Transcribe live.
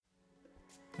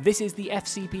This is the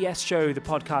FCPS Show, the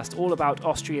podcast all about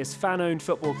Austria's fan-owned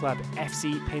football club,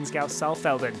 FC Pinzgau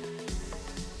Saalfelden.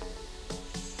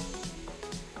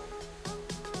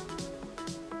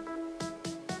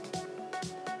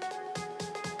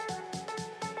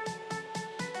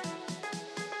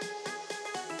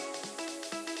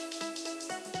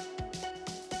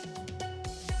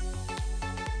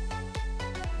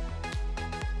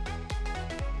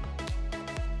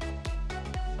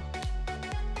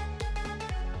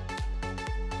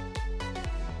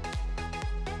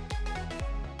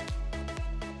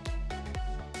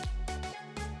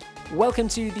 Welcome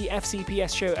to the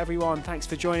FCPS Show, everyone. Thanks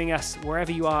for joining us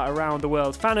wherever you are around the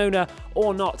world. Fan owner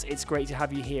or not, it's great to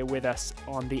have you here with us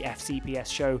on the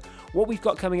FCPS Show. What we've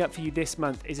got coming up for you this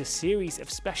month is a series of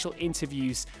special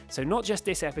interviews. So not just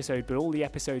this episode, but all the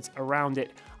episodes around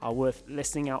it are worth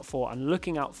listening out for and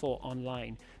looking out for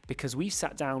online, because we've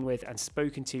sat down with and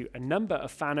spoken to a number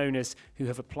of fan owners who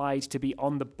have applied to be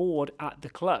on the board at the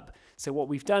club. So what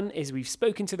we've done is we've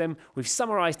spoken to them, we've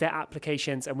summarised their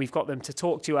applications, and we've got them to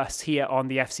talk to us here on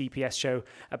the FCPS Show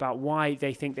about why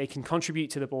they think they can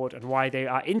contribute to the board and why they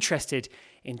are interested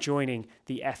in joining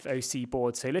the FOC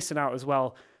board. So listen out as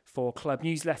well for club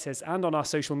newsletters and on our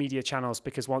social media channels,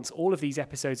 because once all of these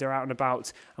episodes are out and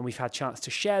about and we've had a chance to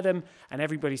share them and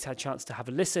everybody's had a chance to have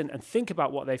a listen and think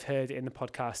about what they've heard in the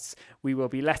podcasts, we will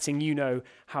be letting you know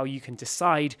how you can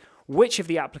decide which of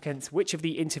the applicants, which of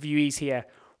the interviewees here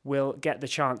will get the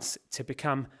chance to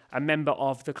become a member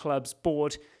of the club's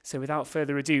board. So without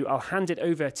further ado, I'll hand it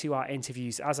over to our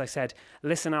interviews. As I said,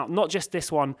 listen out, not just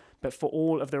this one, but for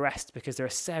all of the rest, because there are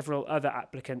several other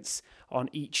applicants on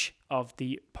each of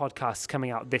the podcasts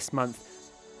coming out this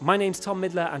month. My name's Tom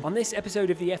Midler, and on this episode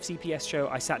of the FCPS Show,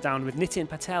 I sat down with Nitin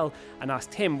Patel and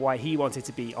asked him why he wanted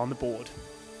to be on the board.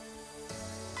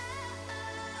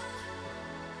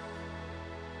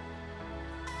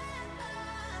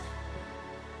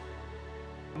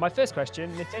 My first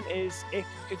question, Nitin, is if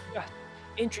you could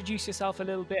introduce yourself a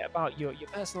little bit about your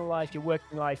personal life, your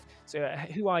working life. So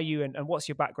who are you and what's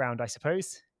your background, I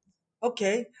suppose?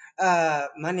 Okay,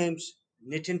 my name's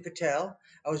Nitin Patel.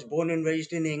 I was born and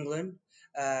raised in England,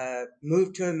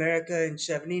 moved to America in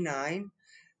 '79,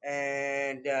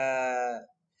 and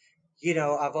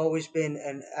I've always been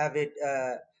an avid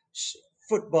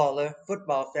football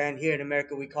fan. Here in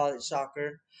America, we call it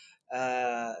soccer,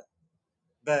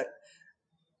 but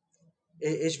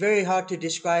it's very hard to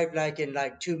describe like in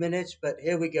like 2 minutes, but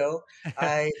here we go.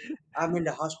 I I'm in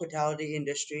the hospitality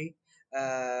industry.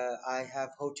 I have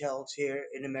hotels here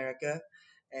in America,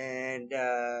 and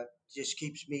just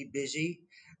keeps me busy.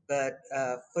 But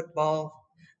football,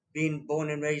 being born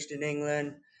and raised in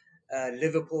England,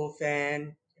 Liverpool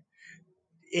fan,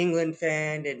 England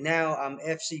fan, and now I'm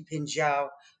FC Pinjao,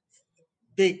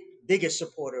 biggest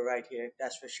supporter right here.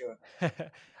 That's for sure.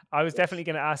 I was Yes. definitely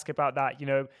going to ask about that. You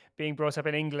know, being brought up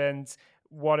in England,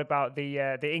 what about the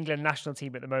England national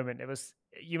team at the moment?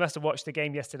 You must have watched the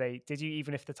game yesterday. Did you,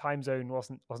 even if the time zone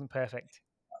wasn't perfect?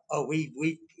 Oh, we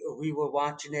were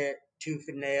watching it tooth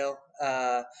and nail.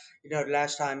 The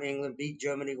last time England beat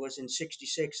Germany was in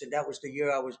 '66, and that was the year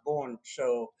I was born.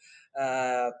 So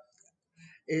uh,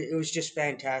 it was just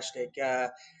fantastic.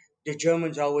 The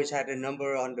Germans always had a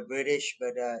number on the British,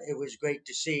 but it was great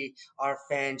to see our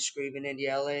fans screaming and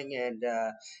yelling, and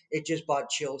it just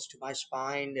brought chills to my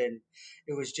spine, and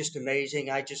it was just amazing.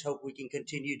 I just hope we can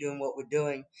continue doing what we're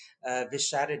doing this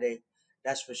Saturday.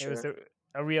 That's for It was sure.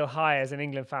 a real high as an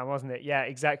England fan, wasn't it? Yeah,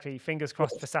 exactly. Fingers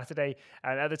crossed for Saturday.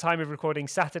 And at the time of recording,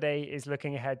 Saturday is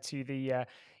looking ahead to the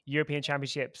European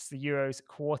Championships, the Euros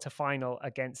quarter-final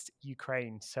against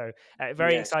Ukraine. So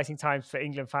very Yes. exciting times for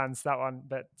England fans, that one.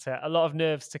 But a lot of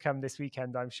nerves to come this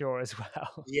weekend, I'm sure, as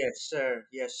well. Yes, sir.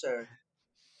 Yes, sir.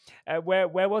 Where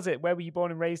was it? Where were you born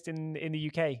and raised in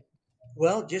the UK?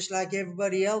 Well, just like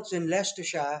everybody else in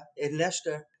Leicestershire, in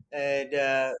Leicester, and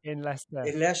In Leicester.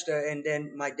 in Leicester, and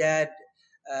then my dad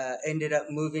ended up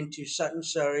moving to Sutton,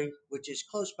 Surrey, which is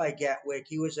close by Gatwick.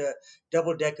 He was a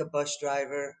double-decker bus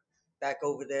driver back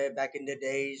over there back in the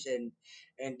days, and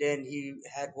then he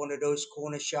had one of those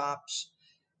corner shops,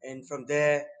 and from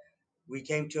there we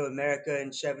came to America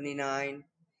in '79,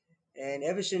 and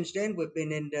ever since then we've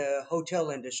been in the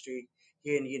hotel industry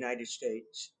here in the United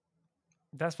States.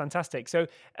 That's fantastic. So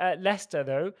Leicester,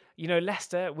 though,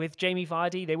 Leicester with Jamie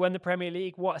Vardy, they won the Premier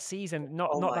League. What a season! Not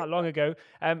Oh not my that long God!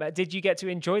 ago. Did you get to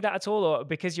enjoy that at all, or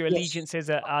because your Yes. allegiances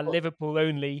are Liverpool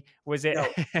only, was it No,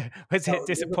 was it no, Liverpool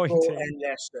disappointing? and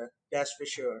Leicester, that's for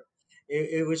sure.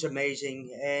 It was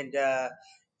amazing, and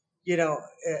you know,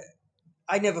 uh,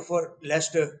 I never thought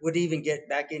Leicester would even get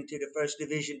back into the first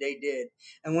division. They did,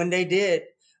 and when they did,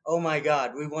 Oh my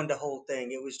God, we won the whole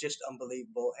thing. It was just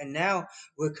unbelievable. And now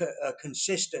we're a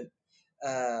consistent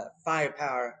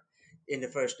firepower in the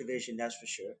first division, that's for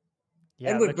sure.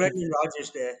 Yeah, And with looking Brendan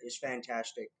Rodgers there is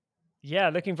fantastic. Yeah,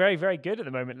 looking very, very good at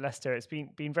the moment, Leicester. It's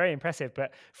been very impressive.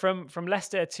 But from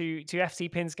Leicester to FC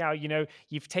Pinzgau,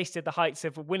 you've tasted the heights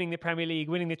of winning the Premier League,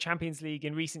 winning the Champions League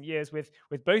in recent years with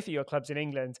both of your clubs in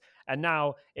England, and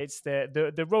now it's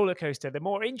the roller coaster, the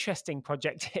more interesting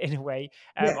project in a way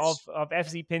Yes, of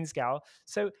FC Pinzgau.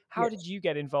 So, how did yes. you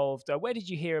get involved? Where did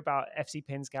you hear about FC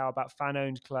Pinzgau, about fan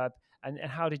owned club, and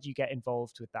how did you get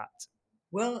involved with that?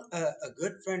 Well, a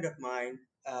good friend of mine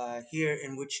here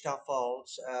in Wichita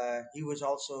Falls, he was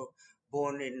also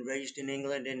born and raised in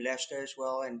England in Leicester as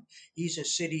well, and he's a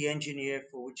city engineer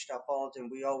for Wichita Falls, and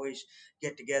we always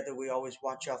get together. We always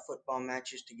watch our football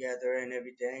matches together and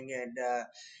everything. And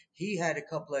he had a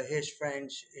couple of his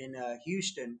friends in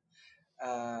Houston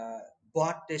uh,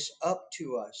 bought this up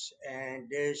to us, and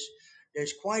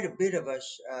there's quite a bit of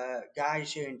us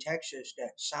guys here in Texas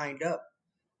that signed up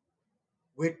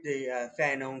with the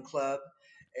fan owned club,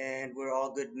 and we're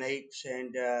all good mates.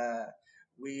 And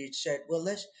we said, well,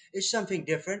 it's something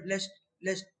different.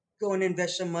 Let's go and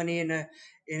invest some money in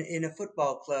a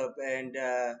football club. And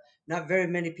not very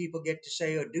many people get to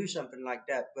say or do something like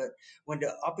that. But when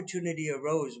the opportunity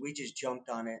arose, we just jumped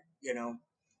on it.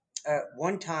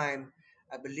 One time,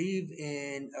 I believe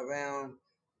in around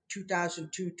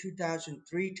 2002,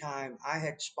 2003 time, I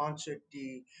had sponsored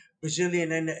the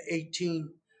Brazilian under 18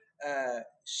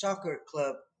 soccer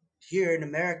club here in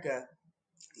America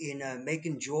in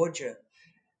Macon, Georgia,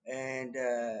 and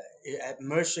at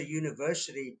Mercer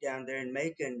University down there in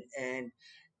Macon. And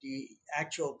the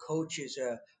actual coach is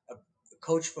a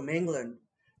coach from England,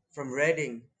 from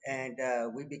Reading, and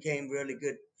we became really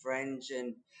good friends.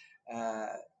 And uh,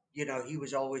 he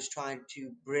was always trying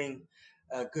to bring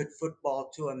good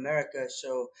football to America.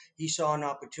 So he saw an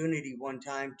opportunity one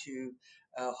time to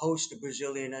host the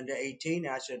Brazilian under 18.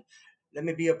 I said, "Let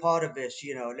me be a part of this.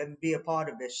 Let me be a part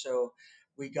of this." So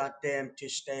we got them to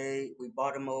stay. We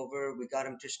bought them over. We got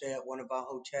them to stay at one of our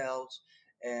hotels,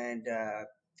 and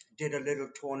did a little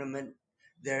tournament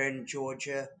there in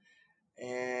Georgia.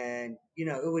 And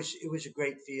it was a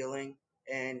great feeling.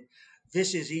 And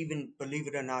this is, even believe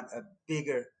it or not, a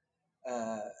bigger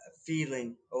uh,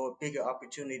 feeling or a bigger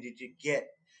opportunity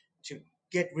to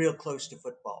get real close to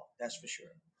football. That's for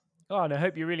sure. Oh, and I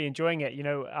hope you're really enjoying it.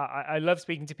 I love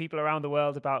speaking to people around the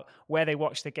world about where they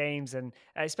watch the games, and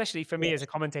especially for me as Yes, a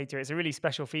commentator, it's a really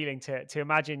special feeling to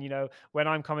imagine. When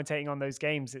I'm commentating on those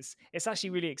games, it's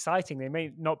actually really exciting. They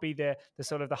may not be the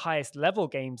sort of the highest level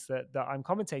games that I'm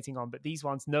commentating on, but these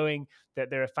ones, knowing that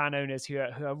there are fan owners who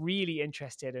are really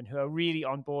interested and who are really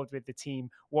on board with the team,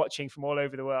 watching from all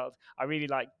over the world. I really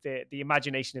like the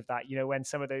imagination of that. When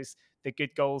some of those the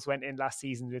good goals went in last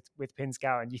season with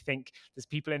Pinsgau, and you think there's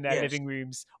people in their yes, living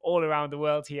rooms all around the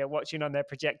world here watching on their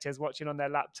projectors, watching on their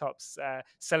laptops,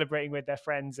 celebrating with their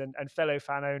friends and fellow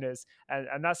fan owners,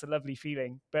 and that's a lovely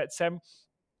feeling. But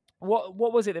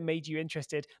what was it that made you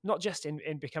interested, not just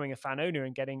in becoming a fan owner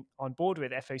and getting on board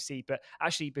with FOC, but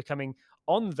actually becoming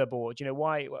on the board?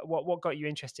 Why? What got you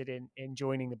interested in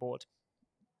joining the board?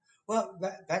 well,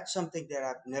 that's something that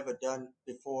I've never done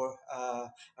before.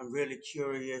 I'm really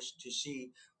curious to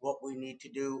see what we need to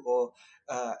do, or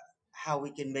uh, how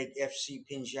we can make FC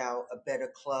Pinjao a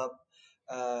better club.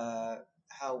 Uh,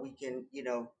 how we can,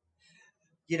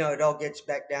 it all gets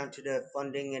back down to the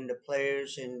funding and the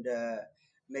players, and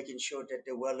making sure that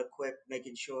they're well equipped,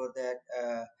 making sure that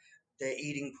they're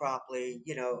eating properly,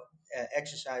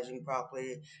 exercising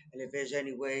properly. And if there's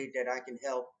any way that I can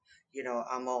help,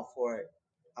 I'm all for it.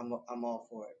 I'm all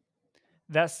for it.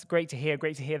 That's great to hear.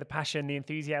 Great to hear the passion, the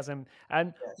enthusiasm.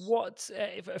 And Yes. what,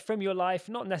 from your life,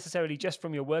 not necessarily just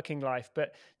from your working life,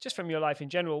 but just from your life in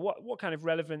general, what kind of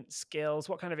relevant skills,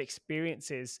 what kind of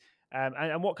experiences,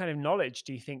 and what kind of knowledge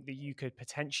do you think that you could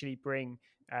potentially bring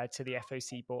to the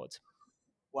FOC board?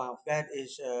 Wow, that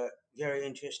is a very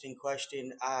interesting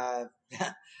question.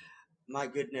 My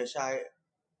goodness,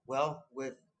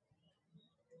 with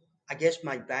I guess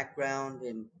my background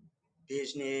in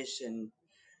business and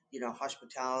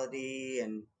hospitality,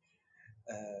 and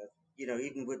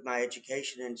even with my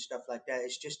education and stuff like that,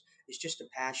 it's just a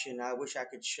passion. I wish I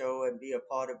could show and be a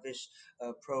part of this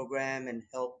program and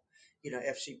help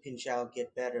FC Pinchao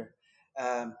get better.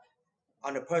 Um,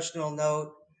 on a personal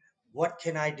note, what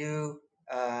can I do?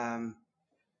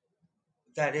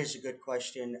 That is a good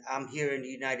question. I'm here in the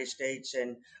United States,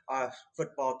 and our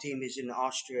football team is in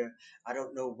Austria. I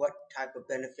don't know what type of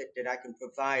benefit that I can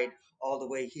provide all the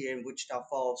way here in Wichita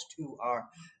Falls to our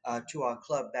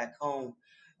club back home.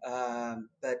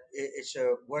 but it's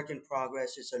a work in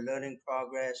progress. It's a learning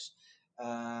progress.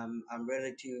 I'm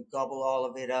ready to gobble all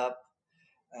of it up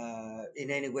in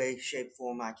any way, shape,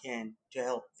 form I can to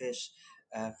help this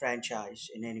franchise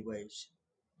in any ways.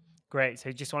 Great. So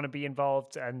you just want to be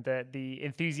involved, and the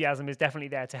enthusiasm is definitely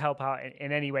there to help out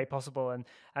in any way possible. And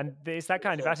it's that Yes,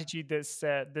 kind of sir. attitude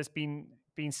that's been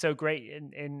so great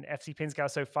in FC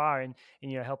Pinzgau so far, and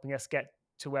helping us get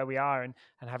to where we are, and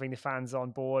having the fans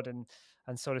on board, and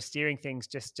sort of steering things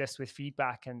just with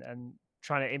feedback, and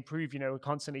trying to improve. We're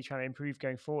constantly trying to improve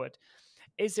going forward.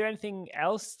 Is there anything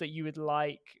else that you would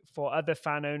like for other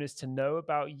fan owners to know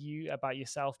about you, about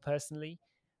yourself personally?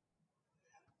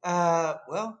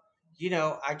 Well,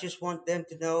 I just want them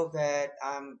to know that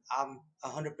I'm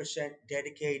 100%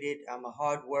 dedicated. I'm a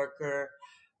hard worker.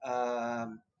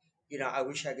 Um, I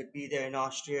wish I could be there in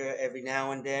Austria every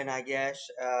now and then. I guess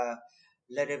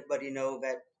let everybody know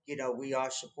that we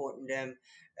are supporting them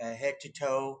head to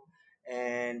toe,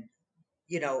 and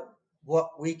you know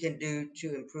what we can do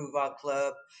to improve our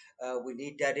club. We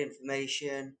need that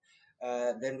information.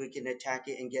 Then we can attack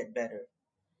it and get better.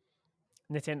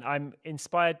 Nitin, I'm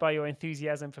inspired by your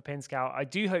enthusiasm for Pinzgau. I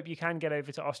do hope you can get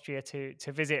over to Austria to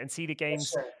visit and see the Yes, games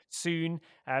sir. soon.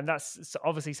 That's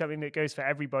obviously something that goes for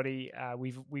everybody.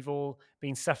 We've all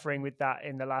been suffering with that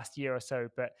in the last year or so,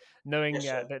 but knowing Yes,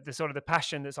 sir. the sort of the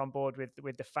passion that's on board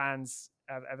with the fans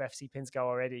of FC Pinzgau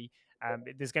already,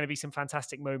 there's going to be some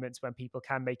fantastic moments when people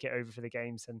can make it over for the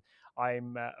games, and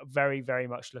I'm very very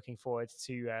much looking forward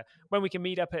to when we can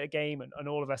meet up at a game, and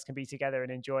all of us can be together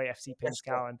and enjoy FC Yes,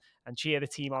 sir. Pinzgau and cheer the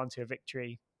team on to a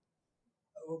victory.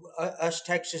 Us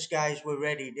Texas guys, we're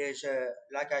ready.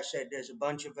 Like I said, there's a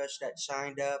bunch of us that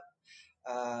signed up.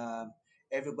 Um,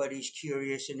 Everybody's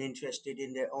curious and interested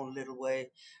in their own little way.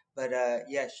 But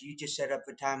yes, you just set up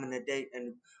a time and a date,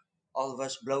 and all of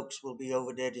us blokes will be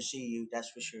over there to see you. That's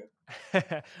for sure.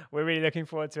 We're really looking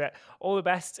forward to it. All the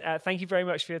best. Thank you very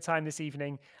much for your time this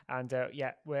evening. And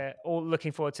yeah, we're all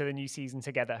looking forward to the new season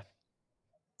together.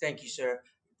 Thank you, sir.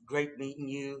 Great meeting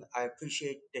you. I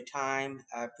appreciate the time.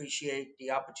 I appreciate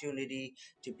the opportunity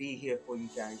to be here for you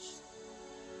guys.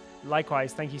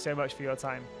 Likewise, thank you so much for your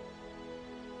time.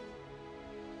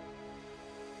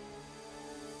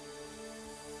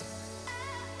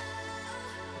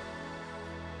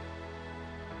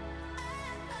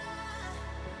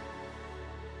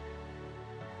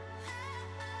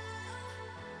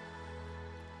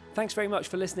 Thanks very much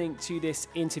for listening to this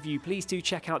interview. Please do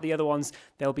check out the other ones.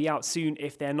 They'll be out soon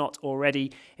if they're not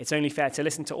already. It's only fair to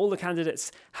listen to all the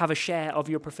candidates, have a share of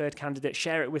your preferred candidate,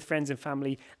 share it with friends and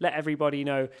family, let everybody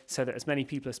know so that as many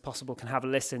people as possible can have a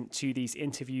listen to these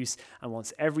interviews. And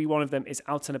once every one of them is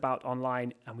out and about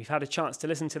online and we've had a chance to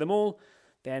listen to them all,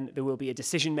 then there will be a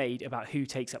decision made about who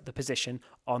takes up the position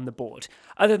on the board.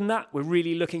 Other than that, we're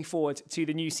really looking forward to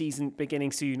the new season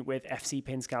beginning soon with FC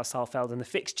Pinzgau Saalfeld, and the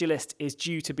fixture list is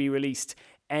due to be released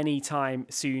anytime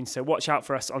soon. So watch out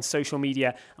for us on social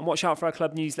media and watch out for our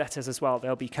club newsletters as well.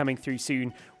 They'll be coming through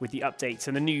soon with the updates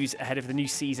and the news ahead of the new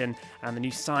season and the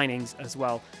new signings as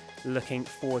well. Looking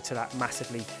forward to that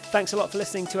massively. Thanks a lot for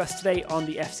listening to us today on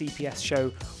the FCPS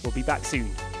show. We'll be back soon.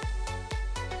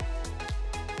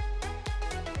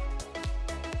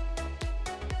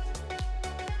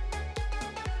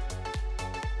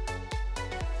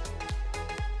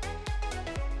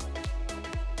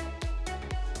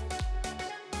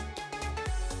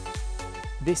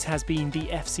 This has been the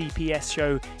FCPS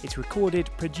show. It's recorded,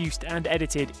 produced and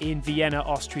edited in Vienna,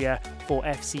 Austria for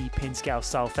FC Pinzgau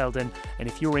Saalfelden. And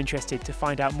if you're interested to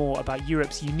find out more about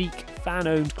Europe's unique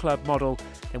fan-owned club model,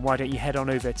 then why don't you head on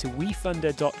over to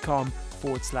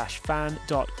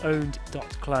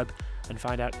wefunder.com/fan.owned.club and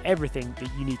find out everything that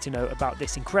you need to know about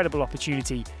this incredible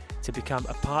opportunity to become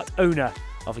a part owner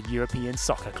of a European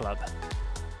soccer club.